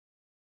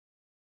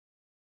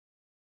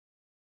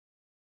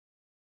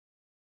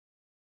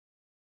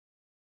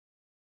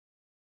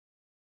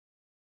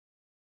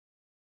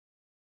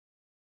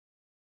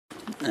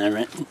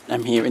Alright,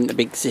 I'm here in the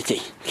big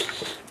city.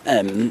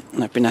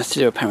 I've been asked to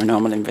do a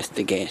paranormal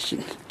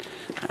investigation.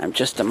 I'm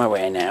just on my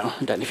way now.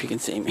 I don't know if you can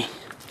see me.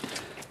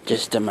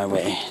 Just on my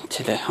way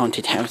to the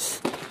haunted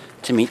house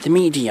to meet the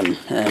medium.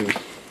 I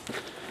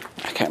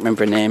can't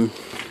remember her name.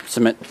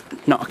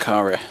 Not a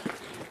Cara.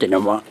 Don't know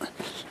what.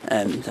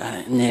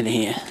 Nearly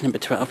here. Number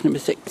 12, number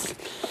 6.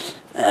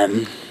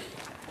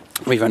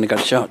 We've only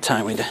got a short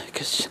time with her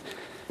because,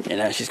 you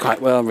know, she's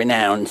quite well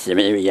renowned. So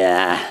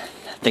yeah,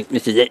 I think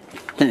this is it.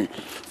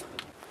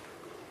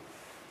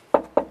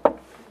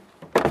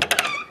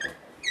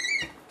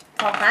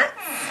 Paul Thax?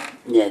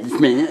 Yeah, just a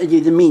minute. Are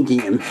you the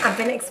medium? I've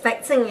been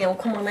expecting you.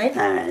 Come on in.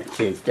 Alright,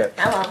 cheers, Doc.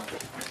 Hello.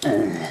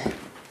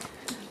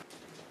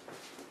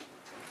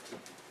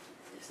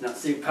 It's not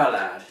Sue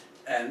Pollard.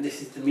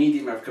 This is the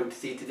medium I've come to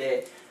see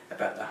today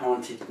about the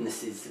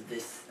hauntednesses of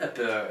this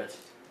bird.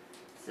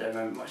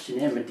 So, what's your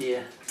name, my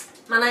dear?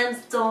 My name's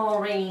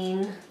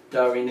Dooreaghn.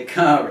 Doreen the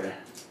Cara?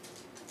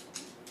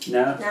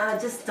 No? No,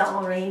 just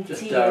Dooreaghn.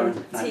 Just to Doreen,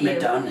 you. like to me you.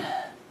 done.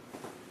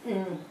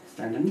 Mm.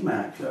 Stand on your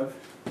mark, love.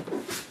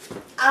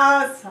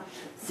 Oh,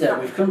 So,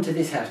 we've come to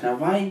this house. Now,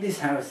 why this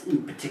house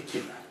in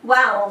particular?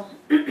 well,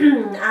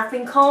 I've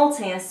been called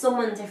here,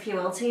 summoned if you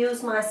will, to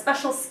use my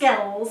special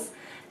skills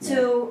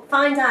to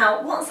find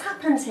out what's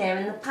happened here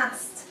in the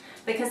past,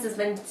 because there's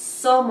been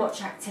so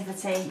much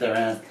activity.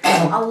 There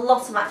are. A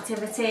lot of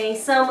activity,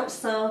 so much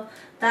so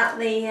that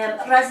the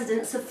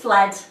residents have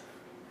fled.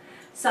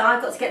 So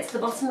I've got to get to the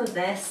bottom of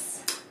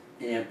this.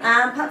 Yeah.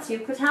 And perhaps you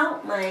could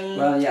help me.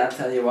 Well, yeah, I'll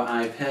tell you what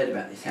I've heard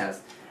about this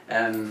house.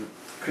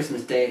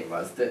 Christmas Day it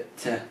was that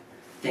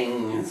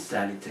things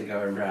started to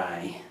go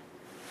awry.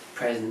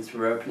 Presents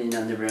were opening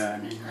on their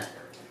own, and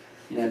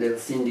you know, little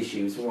Cindy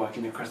shoes were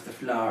walking across the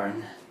floor,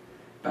 and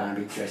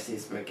Barbie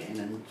dresses were getting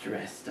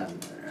undressed on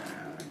their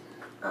own.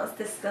 That's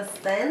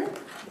disgusting.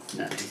 It's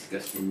not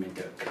disgusting, my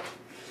duck.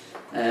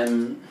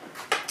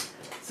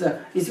 So,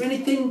 is there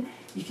anything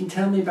you can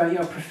tell me about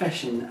your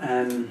profession?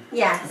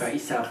 Yes. About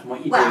yourself and what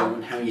you do Well,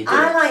 and how you do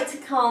I it? like to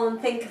call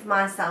and think of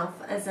myself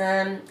as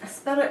a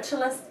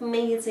spiritualist,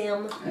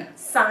 medium,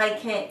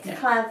 psychic,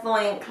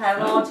 clairvoyant,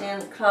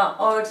 clairaudient,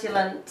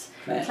 clairaudulent,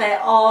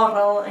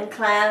 clairoral and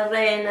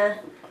clairina,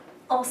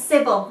 or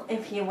Sybil,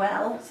 if you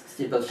will.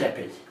 Sybil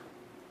Shepherd.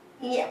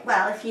 Yeah,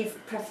 well, if you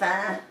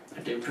prefer. I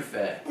do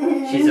prefer.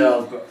 She's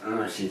all, but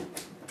she's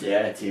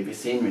dirty. Have you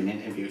seen her in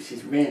interviews?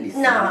 She's really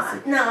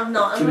sassy. No, I'm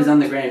not. She was on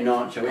the Graham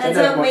Norton show, which I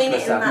don't watch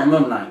myself. My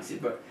mum likes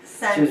it, but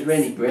she was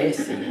really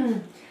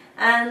bracy.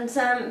 And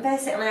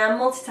basically, I'm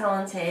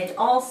multi-talented.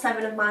 All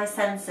 7 of my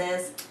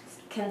senses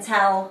can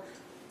tell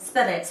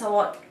spirits, or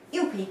what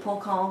you people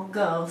call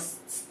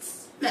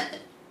ghosts.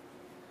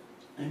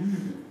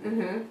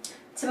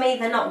 To me,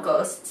 they're not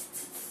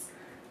ghosts.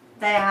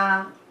 They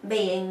are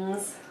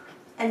beings,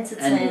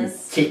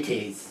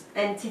 entities.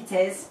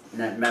 Entities.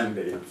 Not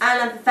members.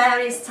 And of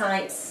various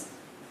types.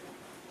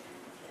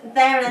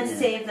 They're an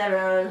entity of their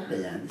own.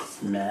 Yeah, the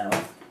smell.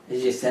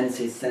 Is your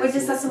senses We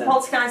just had some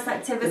poltergeist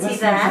activity there.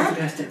 there.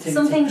 Poltergeist activity.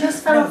 Something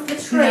just fell off the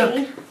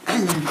tree.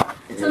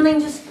 Something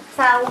just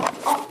fell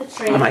off the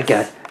tree. Oh my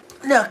god.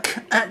 Look,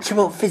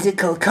 actual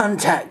physical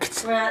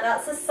contact. Right,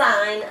 that's a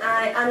sign.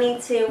 I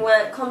need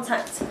to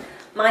contact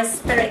my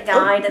spirit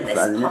guide at this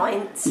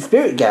point.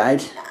 Spirit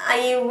guide? Are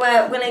you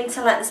willing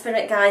to let the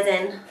spirit guide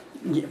in?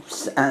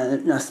 Yes, I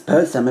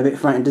suppose so. I'm a bit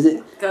frightened.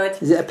 Good.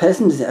 Is it a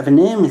person? Does it have a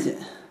name? Is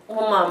it?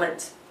 One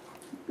moment.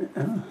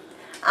 Oh.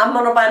 I'm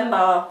on a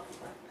bender.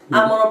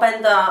 I'm on a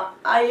bender.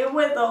 Are you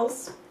with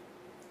us?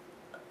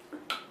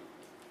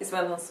 He's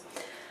with us.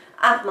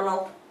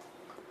 Admiral.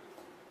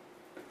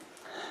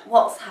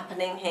 What's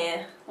happening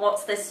here?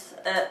 What's this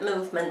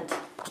movement,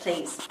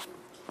 please?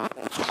 I've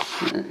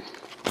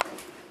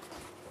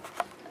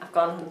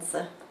got an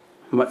answer.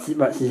 What's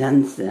his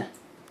answer?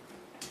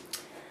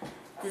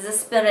 There's a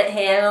spirit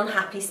here,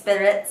 unhappy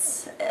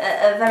spirits,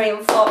 a very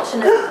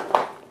unfortunate,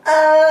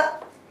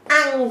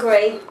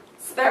 angry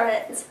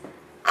spirit.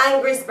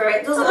 Angry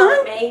spirit, doesn't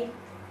like me.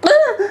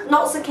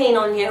 Not so keen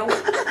on you.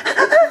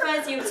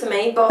 Prefers you to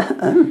me, but...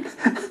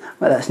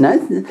 Well, that's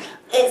nice.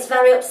 It's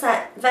very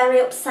upset, very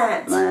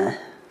upset.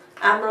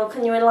 Admiral,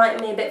 can you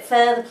enlighten me a bit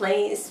further,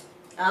 please?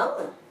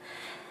 Oh.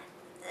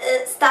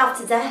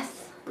 Starved to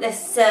death,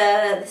 this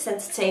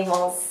entity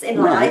was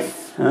in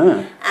life.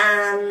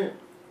 And...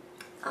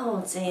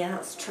 oh dear,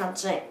 that's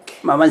tragic.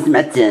 What was the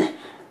matter?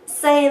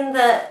 Saying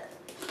that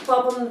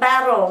Bob and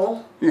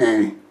Beryl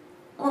No.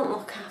 won't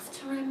look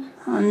after him.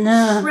 Oh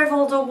no.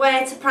 Shrivelled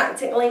away to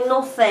practically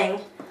nothing.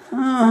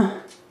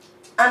 Oh.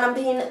 And I'm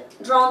being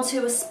drawn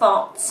to a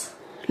spot.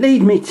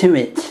 Lead me to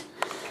it.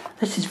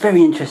 This is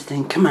very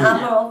interesting. Come on.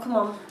 Admiral, come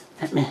on.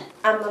 Let me.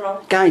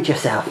 Admiral. Guide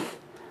yourself.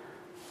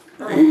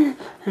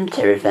 I'm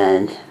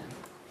terrified.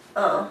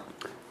 Oh.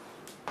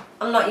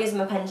 I'm not using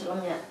my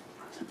pendulum yet.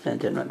 I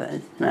don't know what that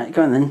is. Right,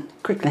 go on then.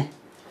 Quickly.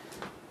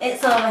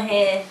 It's over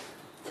here.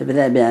 It's over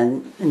there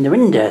behind in the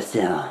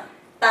windowsill.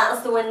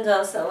 That's the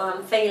windowsill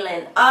I'm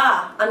feeling.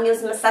 Ah, I'm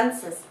using my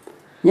senses.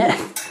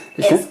 Yeah.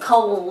 It's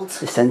cold.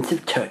 The sense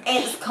of touch.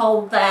 It's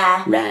cold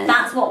there. Right.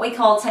 That's what we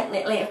call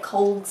technically a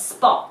cold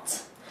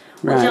spot.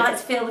 Right. Would you like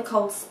to feel the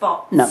cold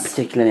spot? Not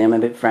particularly. I'm a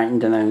bit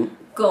frightened and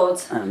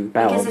Good. bowels.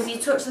 Because if you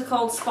touch the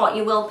cold spot,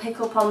 you will pick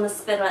up on the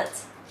spirit.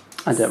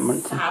 I don't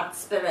want to. Sad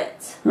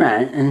spirit.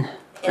 Right,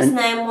 His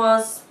name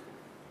was...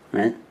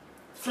 Right.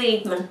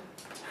 Friedman.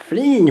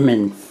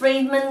 Friedman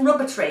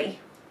rubber tree.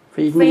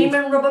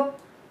 Friedman rubber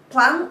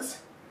plant.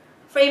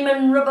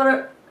 Friedman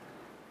rubber...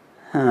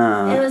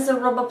 Oh. It was a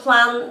rubber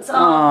plant.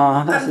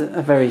 Oh, that's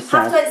a very sad...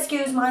 I have to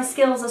excuse, my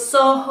skills are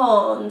so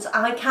honed,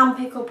 I can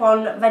pick up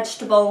on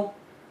vegetable,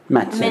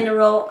 matter.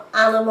 Mineral,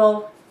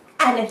 animal,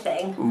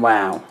 anything.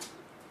 Wow.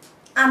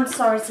 I'm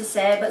sorry to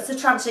say, but it's a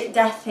tragic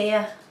death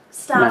here.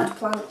 Starved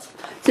plant.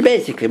 So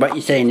basically what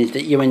you're saying is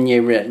that you and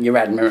your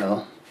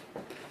Admiral,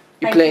 you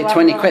Thank play you,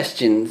 20 Admiral.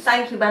 questions.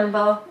 Thank you,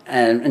 Bembo.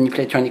 And you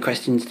play 20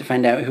 questions to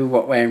find out who,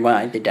 what, where and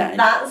why they died.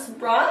 That's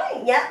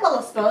right, yeah, well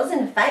I suppose in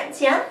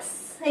effect, yes.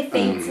 He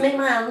feeds me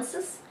my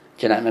answers.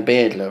 Do you like my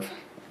beard, love?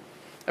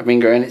 I've been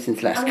growing it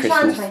since last I'm Christmas.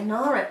 trying to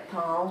ignore it,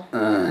 Paul. So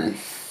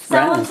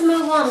Right. I want to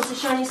move on to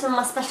showing you some of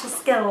my special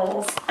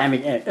skills. I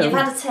mean, You've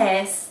had a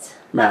taste.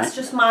 Right. That's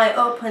just my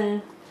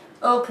open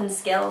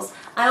skills.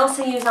 I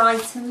also use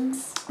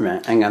items.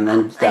 Right, hang on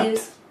then. Stop.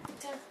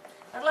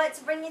 I'd like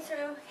to bring you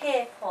through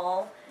here,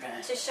 Paul,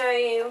 Right. to show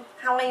you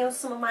how I use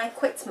some of my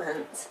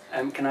equipment.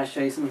 Can I show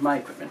you some of my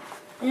equipment?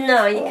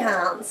 No, you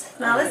can't.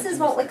 Now Alright, this is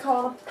what we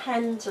call a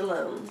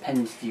pendulum.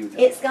 Pen student.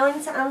 It's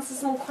going to answer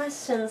some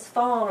questions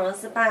for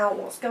us about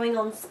what's going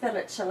on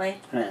spiritually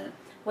Right.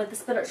 with the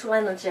spiritual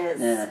energies.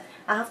 Yeah.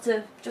 I have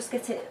to just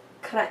get it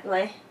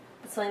correctly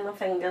between my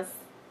fingers.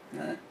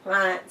 Right.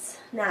 Right,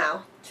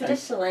 now,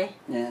 traditionally,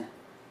 Yeah.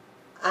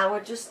 I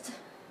would just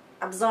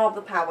absorb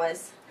the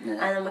powers Yeah.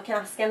 and then we can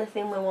ask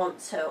anything we want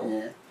to.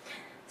 Yeah.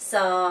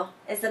 So,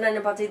 is there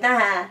anybody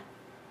there?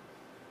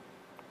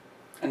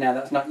 And now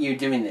that's not you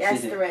doing this, Yes,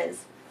 is it? there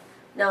is.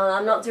 No,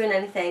 I'm not doing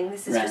anything.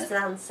 This is Right. just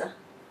an answer.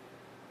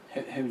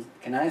 Who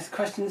can I ask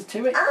questions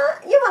to it?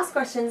 You ask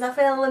questions. I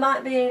feel they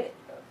might be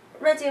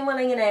ready and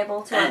willing and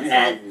able to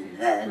answer.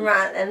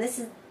 Right, and this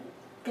is...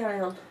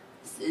 Carry on.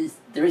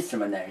 There is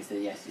someone there, is there?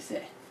 Yes, you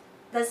say.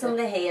 There's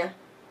somebody here.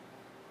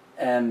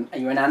 Are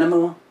you an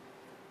animal?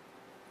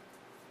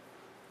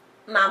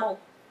 Mammal.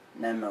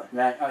 No.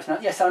 Right. Oh, it's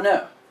not yes or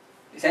no.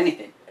 It's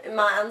anything. It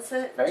might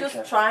answer. Very Just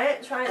clever. try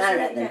it. Try it. see what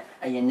Alright you then. get.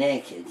 Are you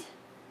naked?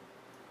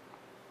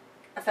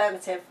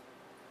 Affirmative.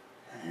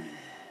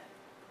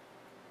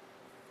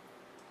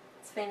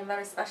 It's feeling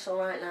very special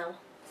right now.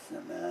 It's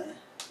not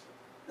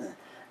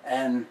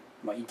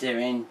what you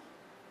doing?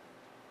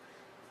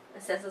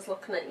 It says it's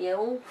looking at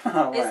you.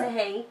 Oh, It's a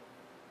right. he.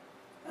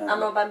 I'm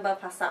not Bembo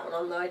past that one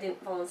on though. I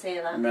didn't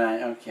volunteer that.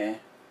 Right. Okay.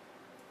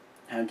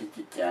 How did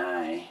you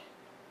die?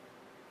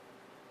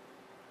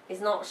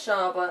 He's not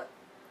sure, but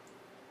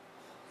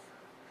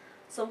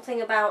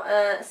something about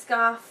a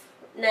scarf,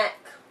 neck,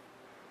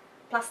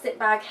 plastic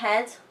bag,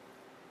 head.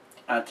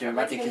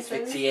 Automatic Making sense.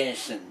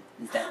 asphyxiation.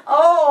 Is that?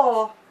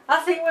 Oh, I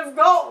think we've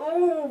got.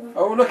 Ooh.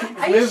 Oh, look, it's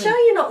Are moving. you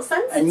sure you're not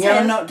sensitive? And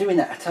you're not doing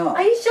that at all.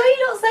 Are you sure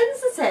you're not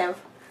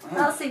sensitive? Oh.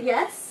 That's a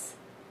yes,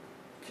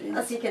 Jeez.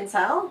 as you can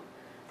tell.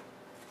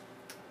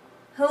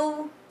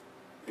 Who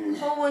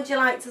would you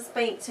like to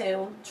speak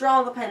to?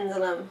 Draw the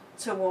pendulum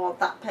toward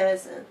that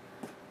person.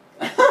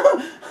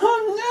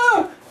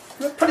 Oh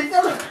no! Put it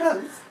down my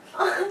pants.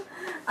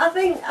 I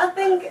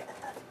think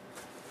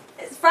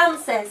it's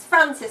Francis.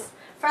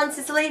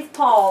 Francis, leave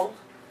Paul.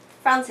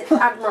 Francis,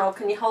 Admiral,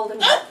 can you hold him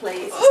back,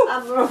 please?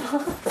 Admiral.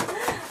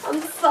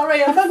 I'm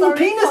sorry. I've had my sorry,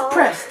 penis Paul.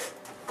 pressed.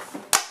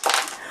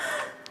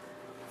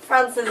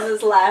 Francis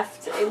has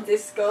left in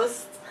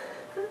disgust.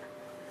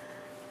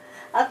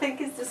 I think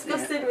he's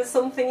disgusted with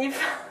something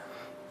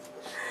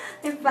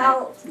he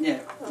felt. Yeah.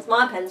 That's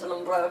my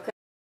pendulum broken.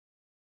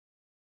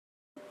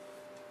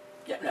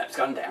 Yeah, no, it's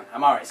gone down.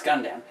 I'm alright, it's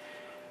gone down.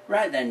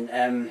 Right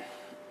then,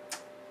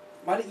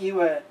 why don't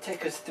you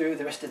take us through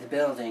the rest of the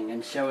building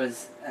and show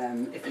us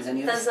if there's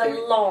any other There's a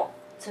spirit... lot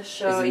to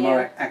show Is there you.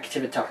 more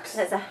activitox?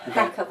 There's a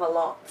heck of a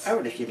lot. I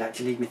would if you'd like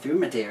to lead me through,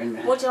 my dear.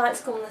 And, Would you like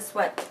to come this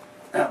way?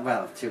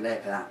 well, too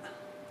late for that.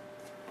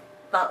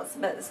 That's a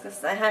bit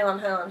disgusting. Hang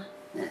on.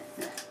 Yeah.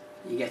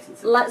 You're getting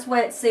some... Let's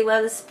wait to see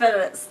where the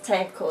spirits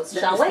take us,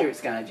 Let shall the we?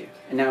 spirits guide you.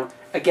 And now,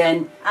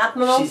 again,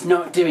 Admiral. she's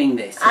not doing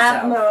this herself.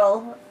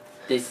 Admiral.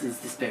 This is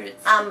the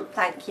spirits.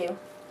 Thank you.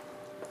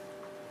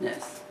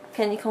 Yes.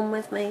 Can you come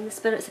with me? The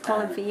spirits are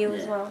calling for you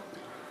as yeah. well.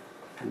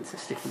 Pants are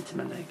sticking to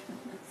my leg.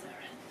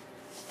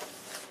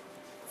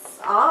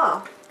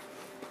 Ah.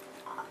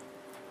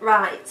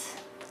 Right.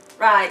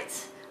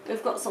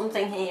 We've got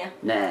something here.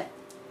 Nah.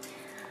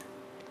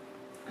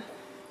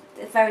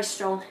 They're very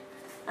strong.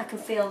 I can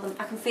feel them.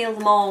 I can feel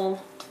them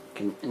all.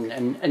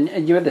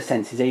 And your other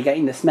senses, are you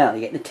getting the smell? Are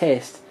you getting the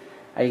taste?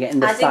 Are you getting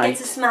the I sight? didn't get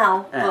to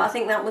smell, but I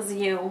think that was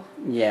you.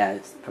 Yeah.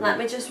 It's Let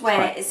me just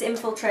wait. It's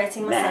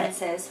infiltrating my Nah.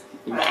 senses.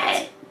 Nah.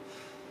 Right.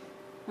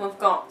 We've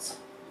got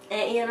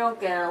 8-year-old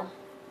girl,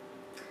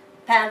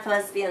 pair of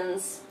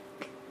lesbians,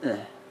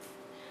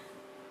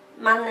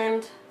 man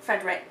named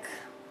Frederick,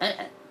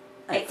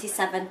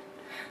 87.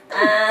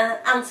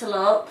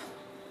 Antelope.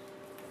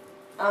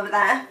 Over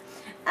there.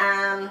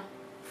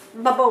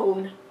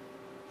 Baboon.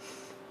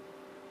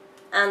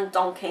 And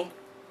donkey.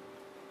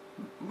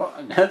 What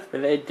on earth were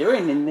they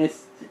doing in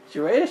this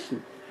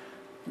situation?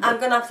 I'm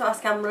going to have to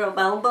ask Admiral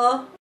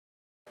Belbo.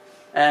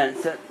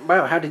 So,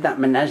 well, how did that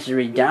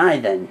menagerie die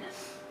then?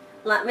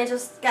 Let me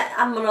just get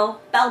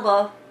Admiral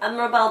Belbo.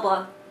 Admiral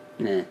Belbo.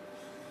 Yeah.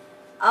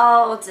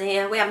 Oh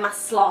dear, we have mass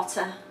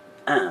slaughter.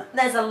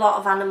 There's a lot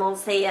of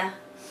animals here.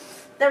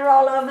 They're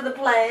all over the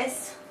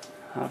place.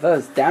 Oh,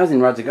 those dowsing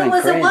rods are going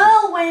crazy. There was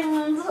a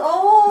whirlwind.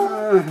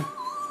 Oh.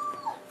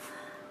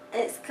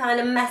 It's kind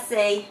of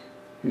messy.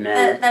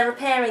 No. They're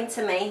appearing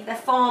to me. They're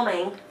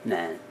forming.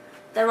 No.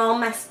 They're all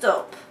messed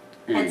up.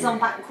 Heads on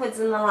backwards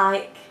and the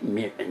like.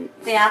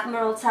 Mutants. The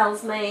Admiral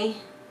tells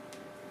me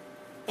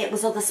it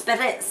was other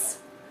spirits.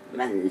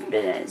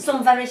 Spirits.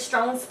 Some very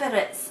strong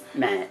spirits.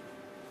 No.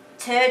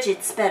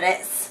 Turgid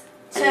spirits.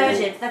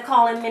 Turgid, they're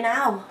calling me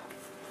now.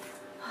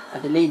 Are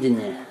they leading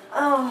you?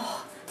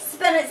 Oh,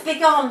 spirits be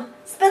gone.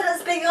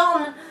 Spirits be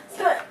gone.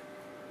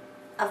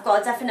 I've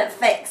got a definite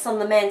fix on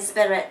the main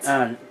spirit.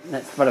 Oh,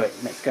 let's follow it.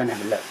 Let's go and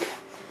have a look.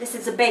 This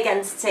is a big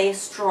entity,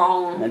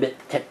 strong. I'm a bit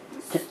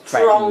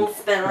strong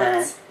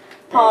spirit.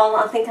 Paul,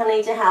 I think I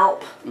need your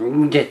help.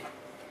 Good.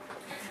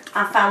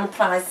 I found the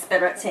prize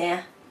spirit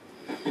here.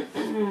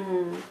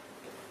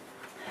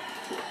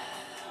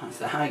 That's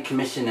the High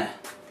Commissioner.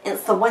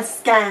 It's the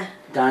Whisker.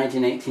 Died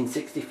in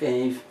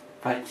 1865,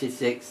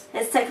 56.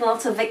 It's taken a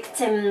lot of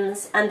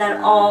victims and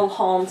they're all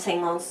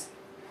haunting us.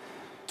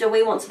 Do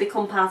we want to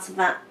become part of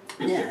that?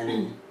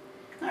 Yeah,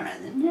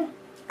 alright then, yeah.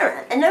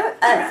 Alright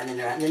then.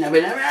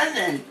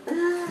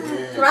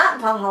 Right,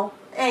 Paul.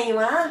 There you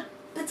are.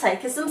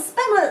 Partake of some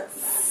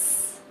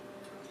spirits.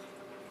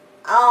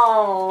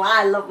 Oh,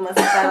 I love my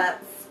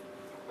spirits.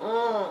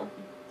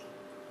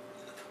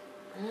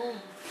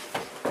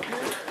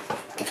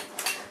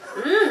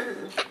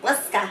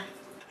 Whisker.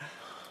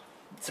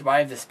 So why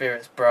have the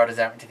spirits brought us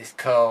out into this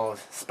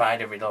cold,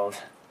 spider-riddled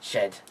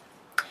shed?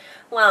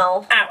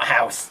 Well...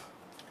 Outhouse!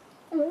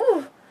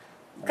 Ooh,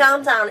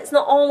 calm down, it's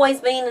not always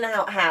been an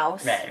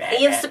outhouse.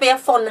 It used to be a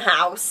fun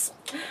house.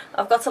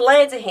 I've got a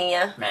lady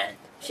here.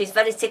 She's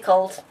very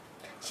tickled.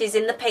 She's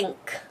in the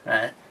pink.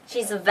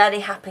 She's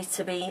very happy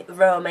to be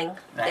roaming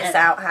this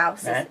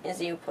outhouse,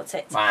 as you put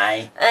it.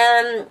 Why?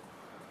 I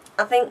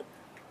think,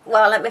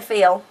 well, let me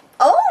feel.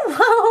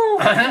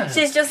 Oh,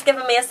 she's just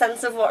given me a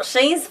sense of what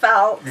she's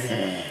felt. She's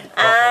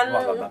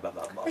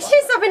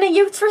having a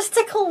uterus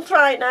tickled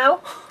right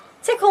now.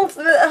 Tickled,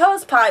 the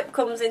hose pipe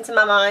comes into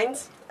my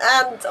mind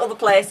and other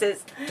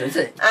places. Does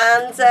it?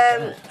 And,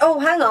 oh,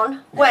 hang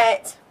on,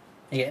 wait.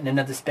 You're getting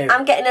another spirit?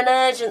 I'm getting an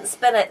urgent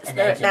spirit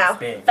now.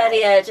 Spirit.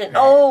 Very urgent.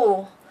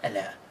 Oh.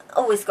 Hello.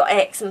 Oh, it's got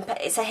aches and pains.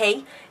 It's a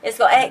he. It's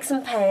got aches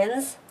and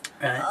pains.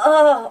 Right.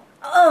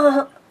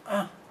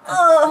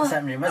 What's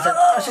happening?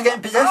 Oh, she's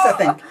getting possessed, I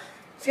think.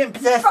 She's getting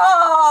possessed.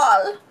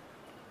 Paul!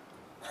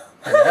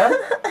 Hello?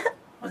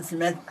 What's the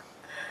matter?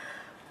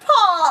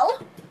 Paul!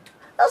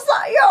 Is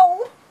that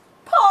you?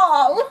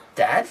 Paul!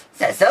 Dad?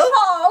 Cecil?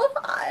 Paul!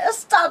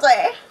 It's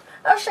Daddy.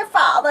 Is your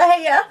father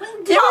here?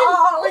 Paul!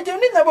 What are you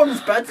doing in that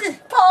woman's bed?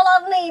 Paul,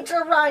 I need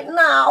you right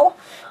now.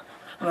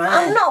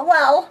 Right. I'm not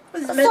well.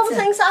 What's the matter?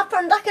 Something's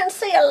happened. I can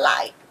see a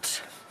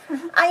light.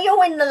 Are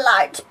you in the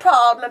light,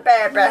 Paul, my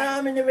baby? No,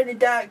 I'm in a really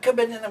dark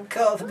cupboard and I'm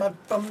cold to my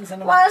bums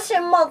and I'm... Where's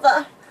your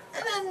mother?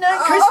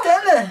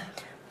 Christella.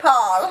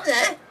 Paul,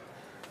 Yeah?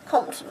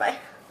 come to me.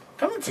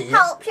 Come to you?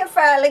 Help your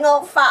failing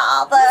old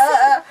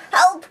father.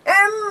 Help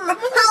him.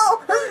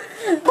 Help.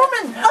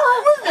 Woman! Woman!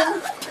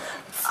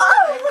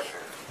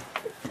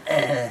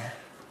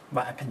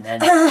 What happened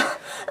then?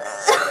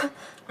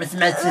 What's the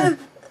matter?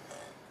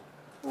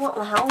 What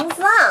the hell was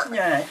that?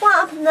 Right. What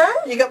happened then?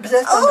 You got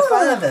possessed by my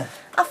father.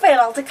 I feel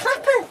all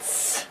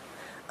decrepit.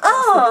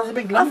 Oh, There's a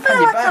big I lump feel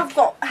on your like back. I've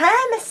got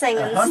hair missing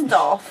and hunch.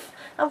 stuff.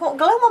 I've got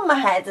glue on my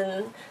head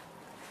and...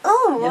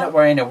 Oh. You're not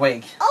wearing a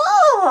wig.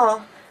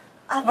 Oh.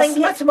 I What's think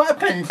the matter? What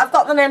happened? I've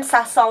got the name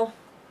Cecil.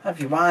 Have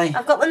you? Why?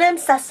 I've got the name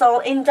Cecil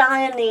in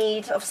dire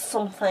need of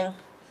something.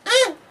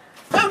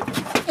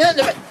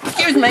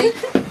 Excuse me.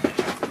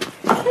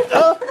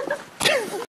 Oh.